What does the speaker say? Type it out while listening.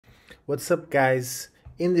What's up guys?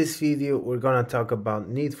 In this video we're gonna talk about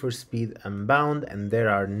Need for Speed Unbound, and there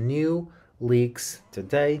are new leaks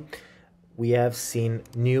today. We have seen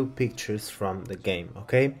new pictures from the game,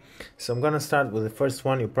 okay? So I'm gonna start with the first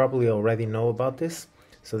one. You probably already know about this.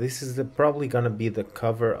 So this is probably gonna be the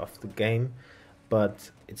cover of the game,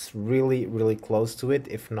 but it's really close to it,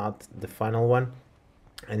 if not the final one.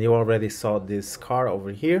 And you already saw this car over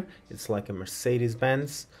here. It's like a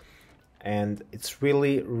Mercedes-Benz, and it's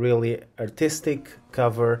really artistic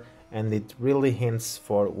cover, and it really hints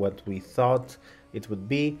for what we thought it would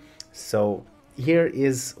be. So here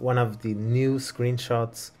is one of the new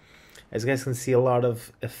screenshots. As you guys can see, a lot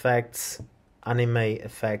of effects, anime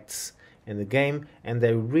effects in the game, and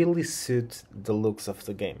they really suit the looks of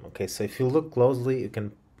the game. Okay, so if you look closely, you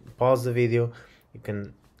can pause the video, you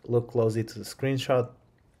can look closely to the screenshot,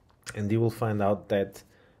 and you will find out that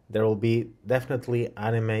there will be definitely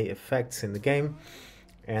anime effects in the game,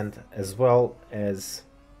 and as well as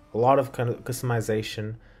a lot of kind of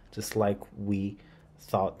customization, just like we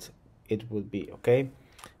thought it would be. Okay,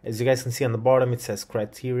 as you guys can see on the bottom, it says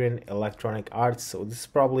Criterion Electronic Arts, so this is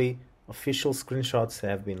probably official screenshots that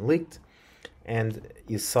have been leaked. And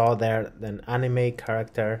you saw there an anime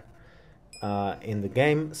character in the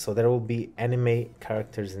game, so there will be anime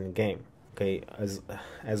characters in the game. Okay,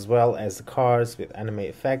 as well as the cars with anime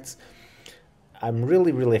effects. I'm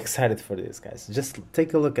really excited for this, guys. Just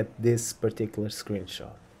take a look at this particular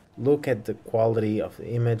screenshot. Look at the quality of the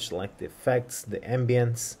image, like the effects, the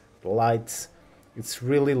ambience, the lights. It's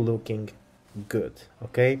really looking good.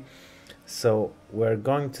 Okay, so we're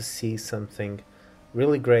going to see something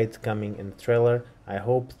really great coming in the trailer. I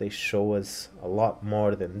hope they show us a lot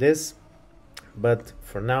more than this, but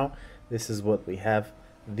for now this is what we have.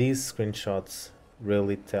 These screenshots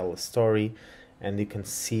really tell a story, and you can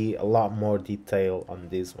see a lot more detail on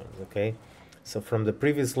these ones. Okay, so from the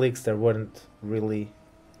previous leaks there weren't really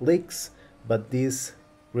leaks, but these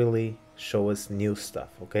really show us new stuff.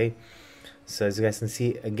 Okay, so as you guys can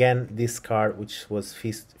see, again, this car which was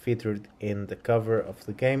featured in the cover of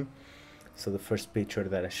the game, so the first picture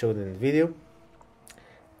that I showed in the video,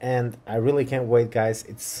 and I really can't wait, guys.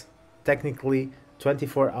 It's technically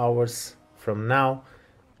 24 hours from now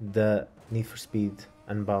the Need for Speed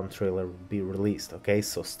Unbound trailer will be released. Okay,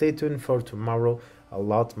 so stay tuned for tomorrow. A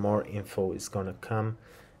lot more info is gonna come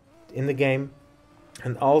in the game,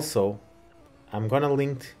 and also I'm gonna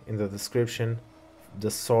link in the description the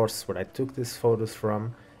source where I took these photos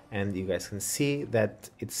from, and you guys can see that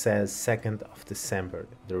it says 2nd of December.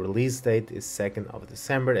 The release date is 2nd of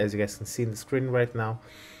December, as you guys can see in the screen right now,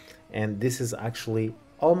 and this is actually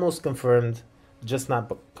almost confirmed, just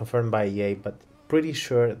not confirmed by EA, but pretty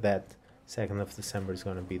sure that 2nd of December is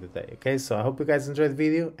going to be the day. Okay, so I hope you guys enjoyed the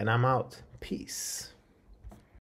video, and I'm out. Peace.